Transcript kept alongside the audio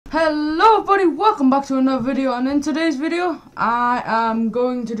Hello everybody, welcome back to another video, and in today's video I am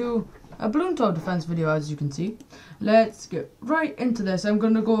going to do a balloon tower defense video. As you can see, let's get right into this. I'm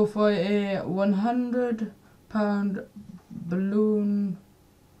going to go for a £100 balloon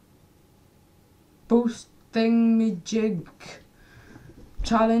boost thingy-jig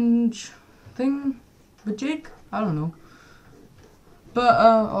challenge thing, jig, I don't know, but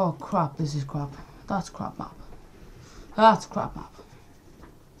oh crap, this is crap. That's crap map. That's crap map.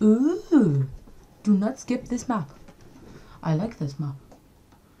 Ooh, do not skip this map. I like this map.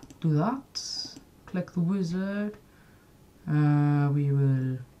 Do that. Click the wizard. We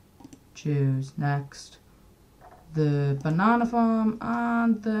will choose next the banana farm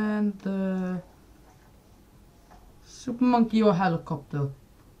and then the super monkey or helicopter.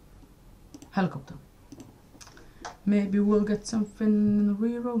 Maybe we'll get something in the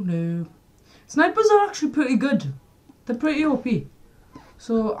reroll. No. Snipers are actually pretty good. They're pretty OP.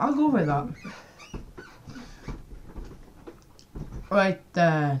 So I'll go with that. Right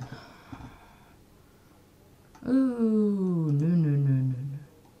then. Ooh, no.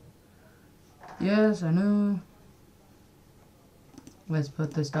 Yes, I know. Let's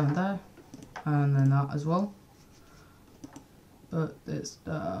put this down there. And then that as well. Put this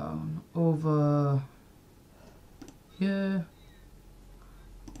down over here.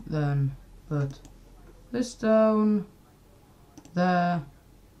 Then put this down there.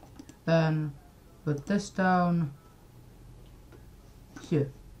 Then put this down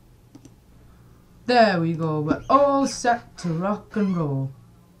here. There we go. We're all set to rock and roll.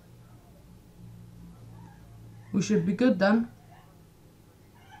 We should be good then.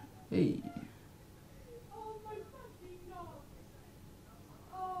 Hey.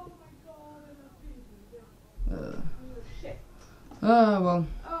 Well.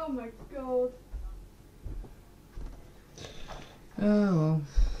 Oh my god. Well.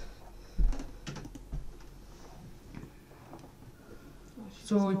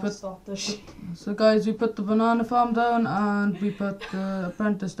 So we put so guys, we put the banana farm down and we put the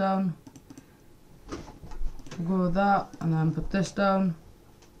apprentice down. We'll go with that and then put this down.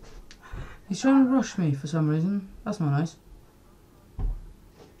 He's trying to rush me for some reason. That's not nice.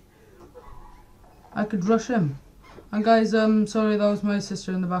 I could rush him. And guys, sorry, that was my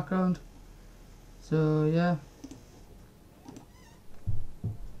sister in the background. So yeah.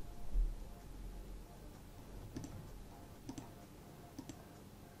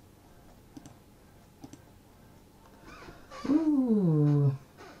 Ooh.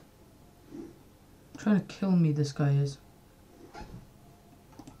 Trying to kill me, this guy is.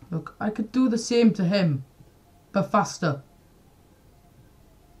 Look, I could do the same to him, but faster.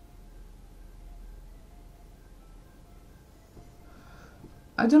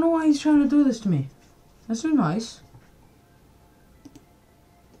 I don't know why he's trying to do this to me. That's not nice.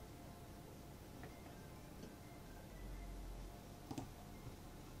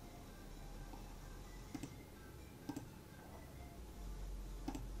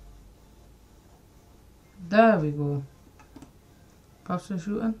 There we go. Faster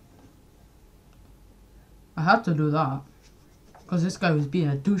shooting. I had to do that because this guy was being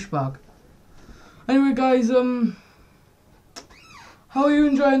a douchebag. Anyway, guys, how are you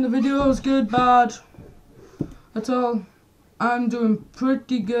enjoying the videos? Good, bad? That's all. I'm doing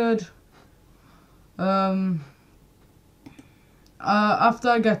pretty good. After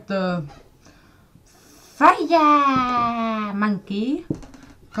I get the fire monkey,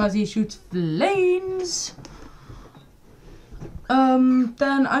 because he shoots flames,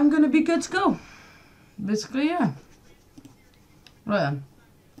 then I'm gonna be good to go. Basically, yeah. Right then.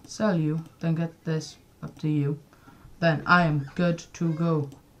 Sell you, then get this up to you. Then I am good to go.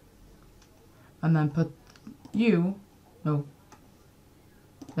 And then put you, no.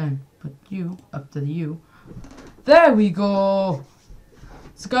 Then put you up to the you. There we go.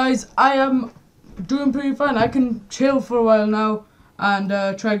 So guys, I am doing pretty fine. I can chill for a while now and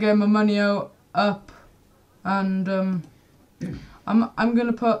try getting my money up. And I'm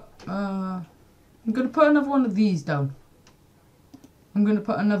gonna put another one of these down. I'm gonna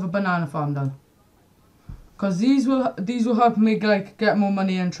put another banana farm down. Cause these will help me like get more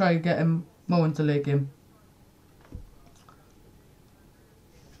money and try get him more into late game.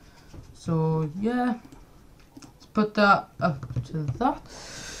 So yeah, let's put that up to that.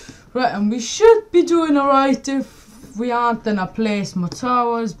 Right, and we should be doing alright. If we aren't, then I'll place more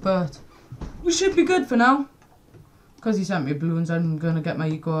towers, but we should be good for now. Cause he sent me balloons, I'm gonna get my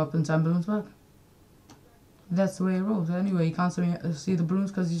eco up and send balloons back. That's the way it rolls. Anyway, you can't see the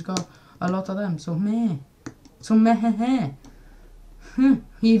balloons because he's got a lot of them. So meh.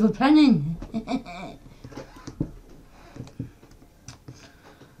 Evil planning.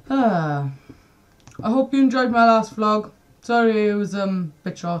 I hope you enjoyed my last vlog. Sorry it was a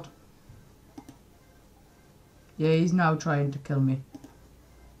bit short. Yeah, he's now trying to kill me.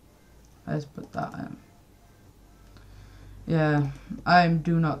 Let's put that in. Yeah, I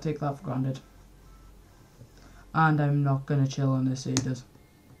do not take that for granted. And I'm not gonna chill on this either.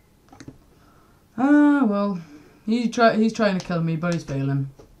 Well, he's trying to kill me, but he's failing.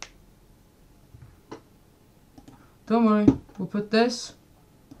 Don't worry, we'll put this.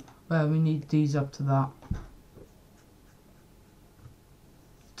 Well, we need these up to that.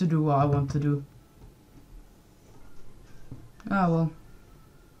 To do what I want to do. Ah, well.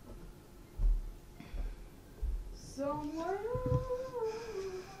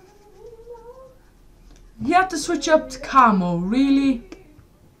 You have to switch up to camo, really?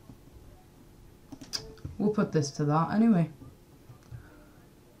 We'll put this to that anyway.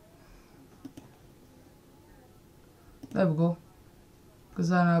 There we go. Because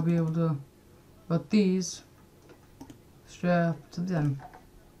then I'll be able to put these straight up to them.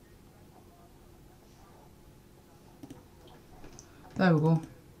 There we go.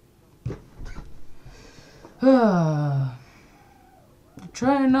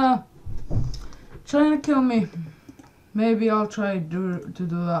 Trying to kill me. Maybe I'll try to do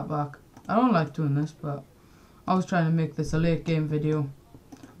that back. I don't like doing this, but I was trying to make this a late game video.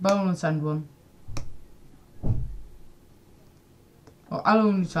 But I won't send one. Oh, I'll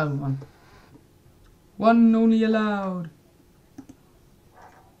only send one. One only allowed.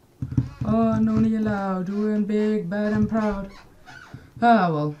 One only allowed. Doing big, bad and proud.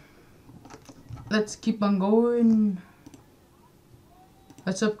 Ah well. Let's keep on going.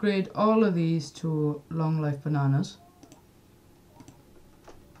 Let's upgrade all of these to long life bananas.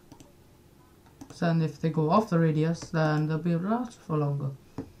 So then if they go off the radius, then they'll be able to last for longer.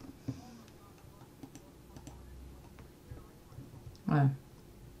 Right.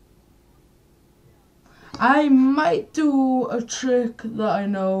 I might do a trick that I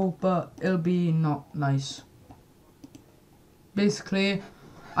know, but it'll be not nice. Basically,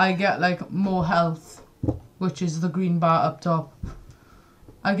 I get like more health, which is the green bar up top.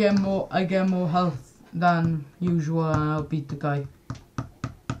 I get more health than usual, and I'll beat the guy.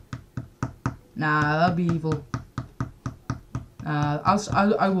 Nah, that'll be evil.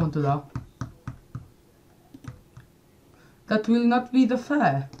 I won't do that. That will not be the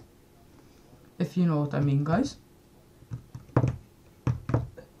fair. If you know what I mean, guys.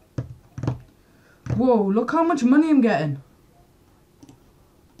 Whoa, look how much money I'm getting.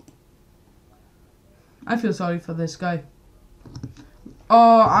 I feel sorry for this guy.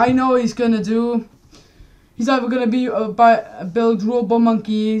 Oh, I know what he's gonna do. He's either gonna build robo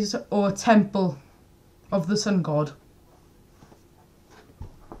monkeys or a temple of the sun god.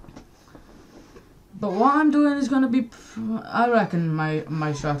 But what I'm doing is gonna be, I reckon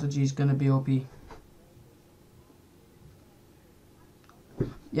my strategy is gonna be OP.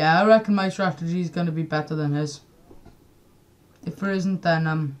 Yeah, I reckon my strategy is gonna be better than his. If it isn't,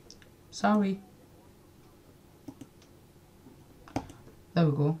 then sorry. There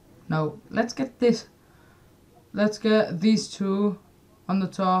we go. Now let's get this. Let's get these two on the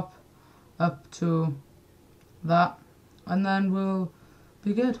top up to that, and then we'll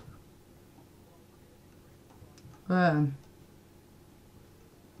be good. That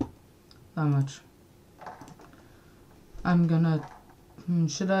much. I'm gonna.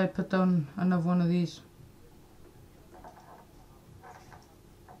 Should I put down another one of these?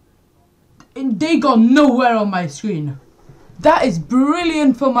 And they got nowhere on my screen. That is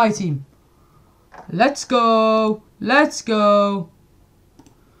brilliant for my team. Let's go. Let's go.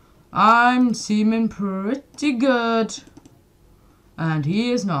 I'm seeming pretty good. And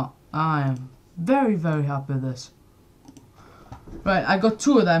he is not. I am very, very happy with this. Right, I got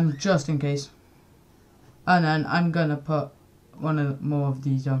two of them just in case. And then I'm gonna put more of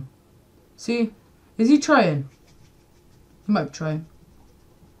these on. See? Is he trying? He might be trying.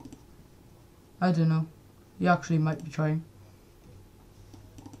 I don't know. He actually might be trying.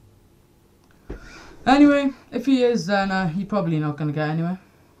 Anyway, if he is, then he's probably not gonna get anywhere.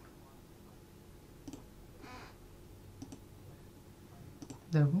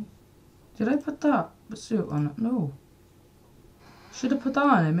 There we go. Did I put that suit on it? No. Should have put that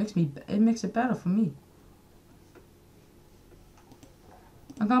on. It makes it better for me.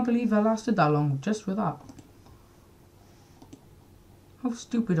 I can't believe I lasted that long just with that. How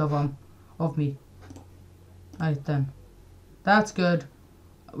stupid of me. Right then. That's good.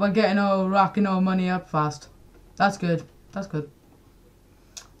 We're racking our money up fast. That's good. That's good.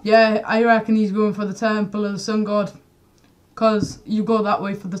 Yeah, I reckon he's going for the Temple of the Sun God. Because you go that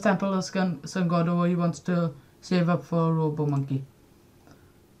way for the Temple of the Sun God, or he wants to save up for a Robo Monkey.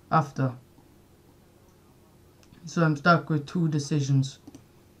 after. So I'm stuck with 2 decisions.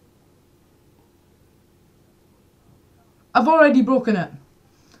 I've already broken it.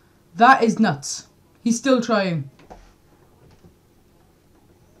 That is nuts. He's still trying.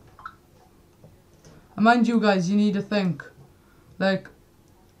 And mind you guys, you need to think. Like,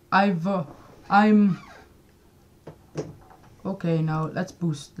 I'm... Okay, now let's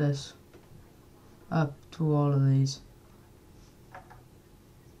boost this up to all of these.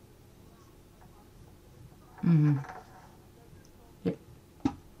 Yep.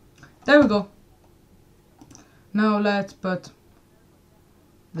 There we go. Now let's put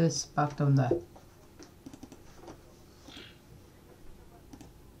this back down there.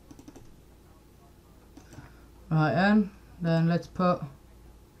 Right, and then let's put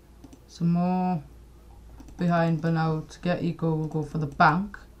some more behind, but now to get eco we'll go for the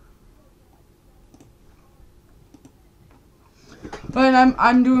bank. Right,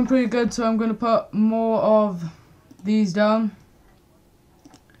 I'm doing pretty good, so I'm gonna put more of these down.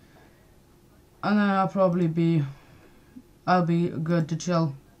 And then I'll be good to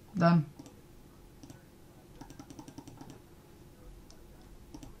chill then.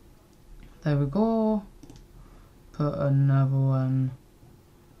 There we go. Put another one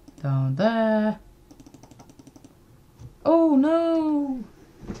down there. Oh no!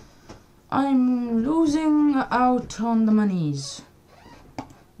 I'm losing out on the monies.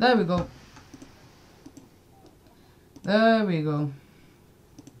 There we go. There we go.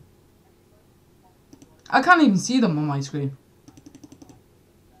 I can't even see them on my screen.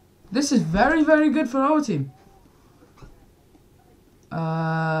 This is very, very good for our team.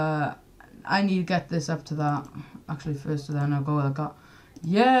 I need to get this up to that. Actually, first of then I'll go with that.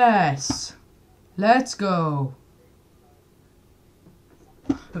 Yes! Let's go.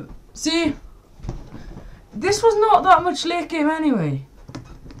 See? This was not that much late game anyway.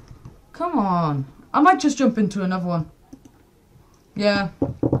 Come on. I might just jump into another one. Yeah.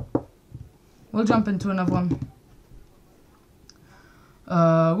 We'll jump into another one.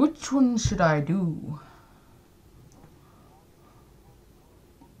 Which one should I do?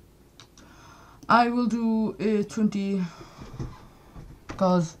 I will do a 20.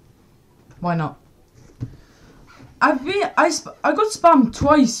 Because why not? I got spammed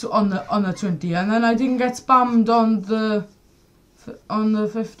twice on the 20, and then I didn't get spammed on the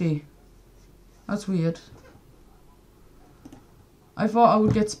 50. That's weird. I thought I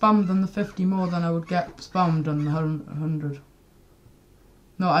would get spammed on the 50 more than I would get spammed on the 100.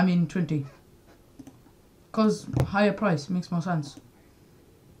 No, I mean 20. Because higher price makes more sense.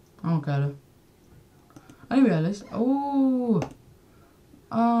 I don't get it. Anyway, at least. Oh,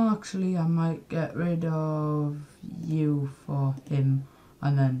 actually, I might get rid of you for him.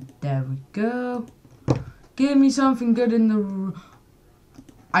 And then there we go. Give me something good in the.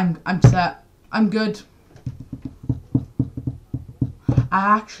 I'm set. I'm good.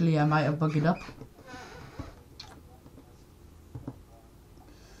 Actually, I might have bugged it up.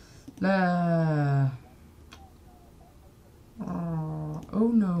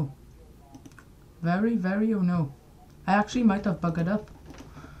 Oh no. Very, very oh no. I actually might have bugged it up.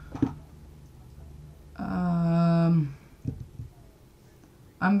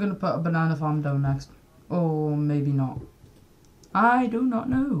 I'm gonna put a banana farm down next. Or maybe not. I do not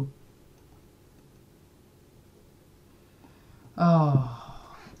know. Oh,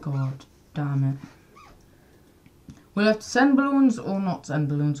 God damn it. We'll have to send balloons or not send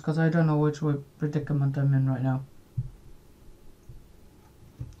balloons, because I don't know which predicament I'm in right now.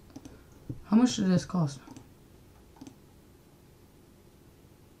 How much did this cost?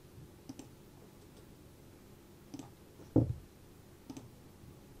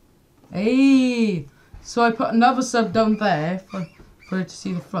 Hey! So I put another sub down there for it to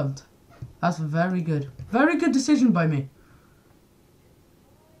see the front. That's very good. Very good decision by me.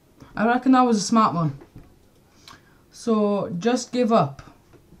 I reckon that was a smart one. So, just give up.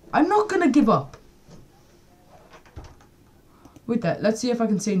 I'm not gonna give up. Wait there, let's see if I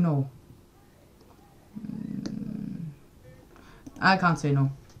can say no. I can't say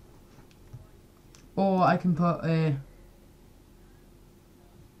no. Or I can put a...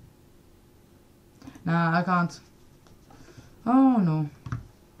 Nah, I can't. Oh no.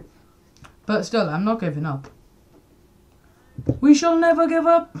 But still, I'm not giving up. We shall never give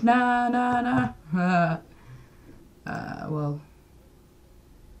up. Nah, nah, nah. Well.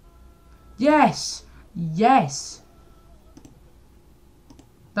 Yes! Yes!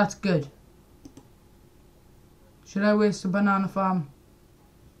 That's good. Should I waste a banana farm?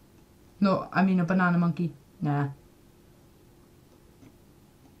 No, I mean a banana monkey. Nah.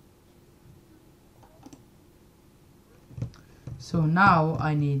 So now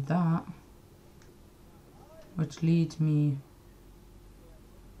I need that. Which leads me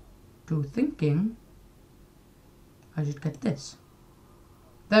to thinking I should get this.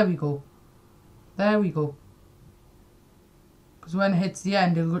 There we go. There we go. Because when it hits the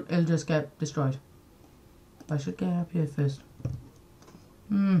end, it'll just get destroyed. I should get up here first.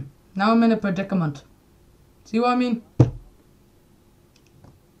 Now I'm in a predicament. See what I mean?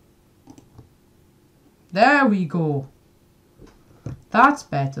 There we go. That's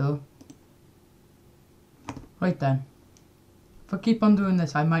better. Right then. If I keep on doing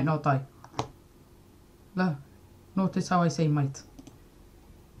this, I might not die. Look. Notice how I say might.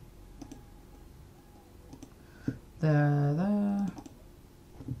 There.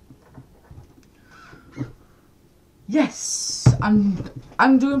 Yes!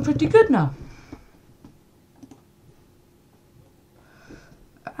 I'm doing pretty good now.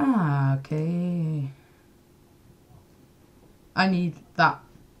 Ah, okay. I need that.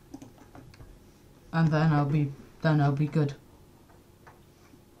 And then I'll be good.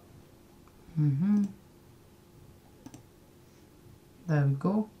 There we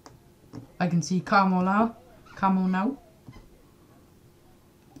go. I can see Camo now. I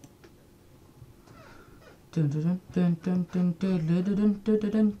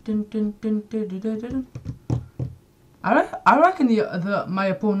reckon my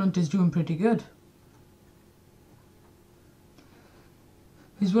opponent is doing pretty good.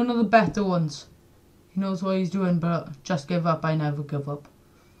 He's one of the better ones. He knows what he's doing, but just give up. I never give up.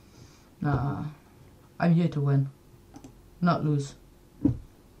 Nah, I'm here to win, not lose.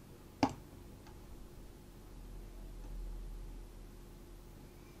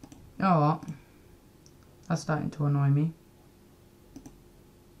 Oh, what? That's starting to annoy me.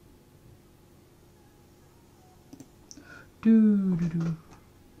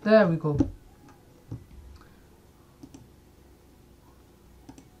 There we go.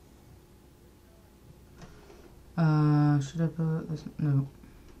 Should I put this? No,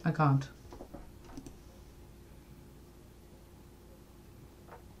 I can't.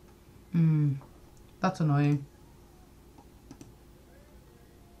 That's annoying.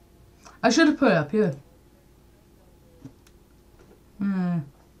 I should have put it up here. Oh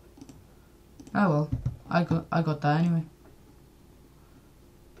well, I got that anyway.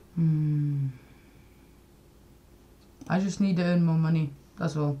 I just need to earn more money.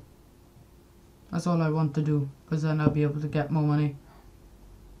 That's all. That's all I want to do, because then I'll be able to get more money.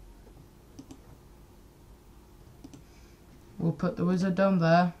 We'll put the wizard down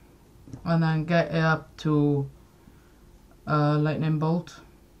there, and then get it up to lightning bolt,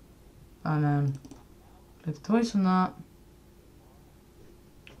 and then click twice on that.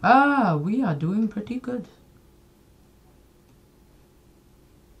 Ah, we are doing pretty good.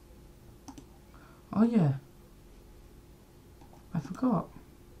 Oh yeah, I forgot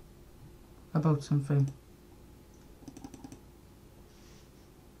about something.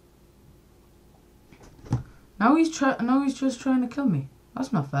 Now he's just trying to kill me.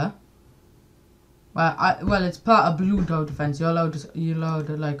 That's not fair. Well, it's part of balloon tower defense. You're allowed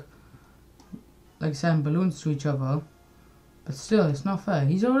to like send balloons to each other, but still, it's not fair.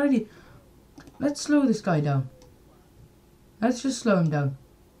 He's already. Let's slow this guy down. Let's just slow him down.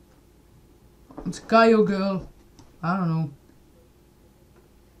 It's a guy or girl. I don't know.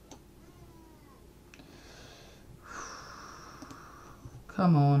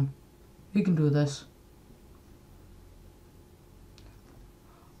 Come on. We can do this.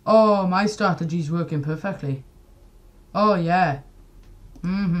 Oh, my strategy's working perfectly. Oh, yeah.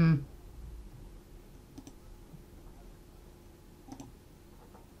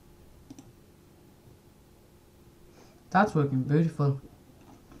 That's working beautiful.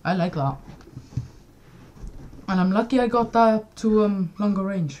 I like that. And I'm lucky I got that to longer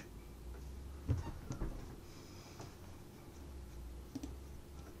range.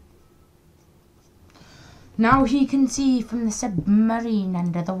 Now he can see from the submarine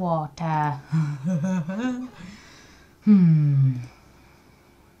under the water.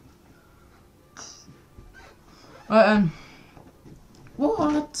 Right,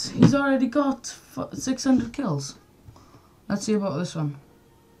 what? He's already got 600 kills. Let's see about this one.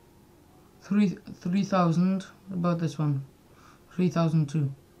 3,000. About this one.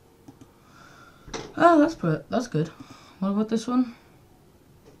 3,002. Oh, that's good. What about this one?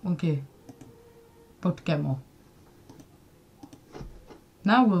 Okay. About to get more.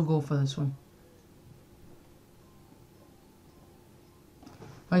 Now we'll go for this one.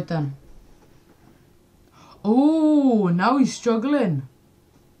 Right then. Oh, now he's struggling.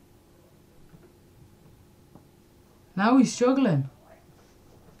 Now he's struggling.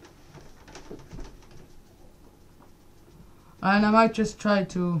 And I might just try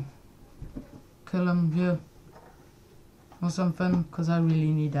to kill him here or something, because I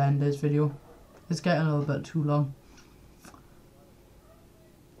really need to end this video. It's getting a little bit too long.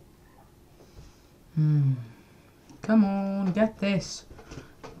 Come on, get this.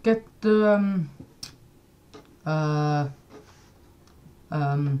 Get the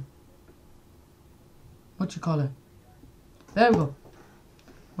what you call it? There we go.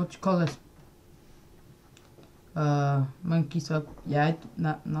 What you call it? Monkey sub. Yeah,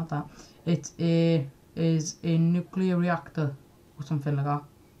 not that. It is a nuclear reactor or something like that.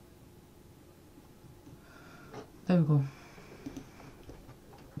 There we go.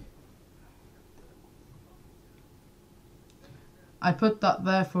 I put that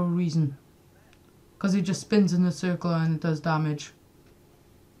there for a reason, because it just spins in a circle and it does damage.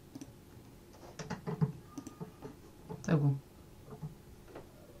 There we go.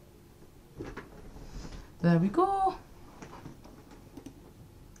 There we go.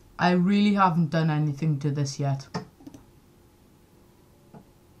 I really haven't done anything to this yet.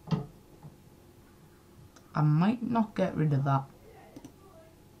 I might not get rid of that,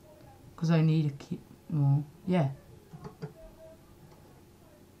 because I need to keep... No, yeah.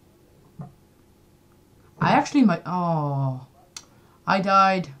 I actually might... Oh, I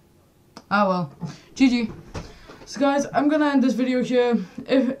died. Oh well. GG. So guys, I'm gonna end this video here.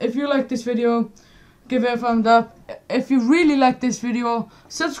 If you like this video, give it a thumbs up. If you really like this video,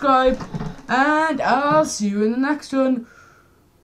 subscribe. And I'll see you in the next one.